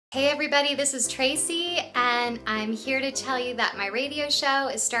Hey everybody, this is Tracy, and I'm here to tell you that my radio show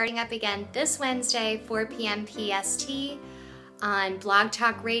is starting up again this Wednesday, 4 p.m. PST on Blog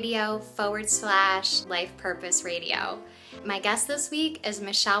Talk Radio / Life Purpose Radio. My guest this week is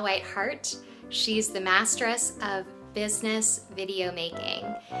Michelle Hart. She's the Masteress of Business Video Making.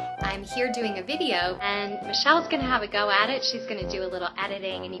 I'm here doing a video and Michelle's gonna have a go at it. She's gonna do a little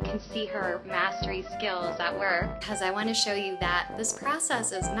editing and you can see her mastery skills at work, because I want to show you that this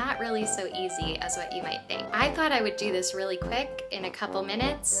process is not really so easy as what you might think. I thought I would do this really quick in a couple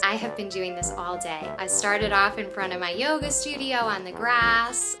minutes. I have been doing this all day. I started off in front of my yoga studio on the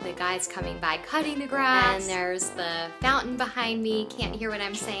grass. The guy's coming by cutting the grass, and there's the fountain behind me. Can't hear what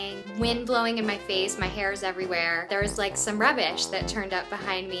I'm saying. Wind blowing in my face, my hair's everywhere. There's like some rubbish that turned up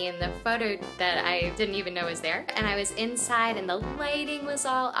behind me in the photo that I didn't even know was there. And I was inside and the lighting was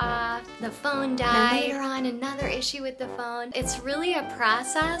all off. The phone died. And later on, another issue with the phone. It's really a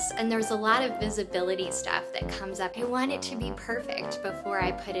process, and there's a lot of visibility stuff that comes up. I want it to be perfect before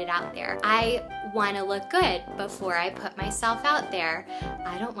I put it out there. I want to look good before I put myself out there.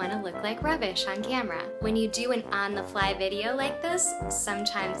 I don't want to look like rubbish on camera. When you do an on-the-fly video like this,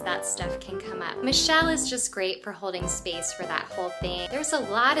 sometimes that stuff can come up. Michelle is just great for holding space for that whole thing. There's a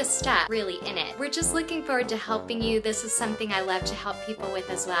lot of stuff really in it. We're just looking forward to helping you. This is something I love to help people with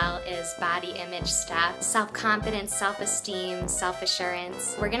as well, is body image stuff, self-confidence, self-esteem,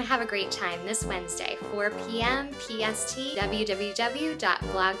 self-assurance. We're gonna have a great time this Wednesday, 4 p.m. PST,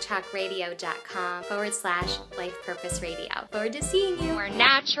 www.blogtalkradio.com / Life Purpose Radio. Forward to seeing you. More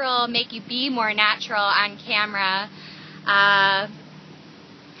natural, make you be more natural on camera.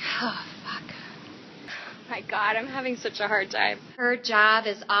 My God, I'm having such a hard time. Her job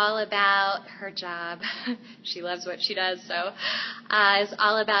is all about her job. She loves what she does, so is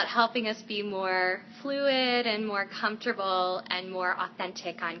all about helping us be more fluid and more comfortable and more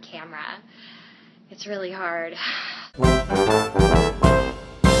authentic on camera. It's really hard.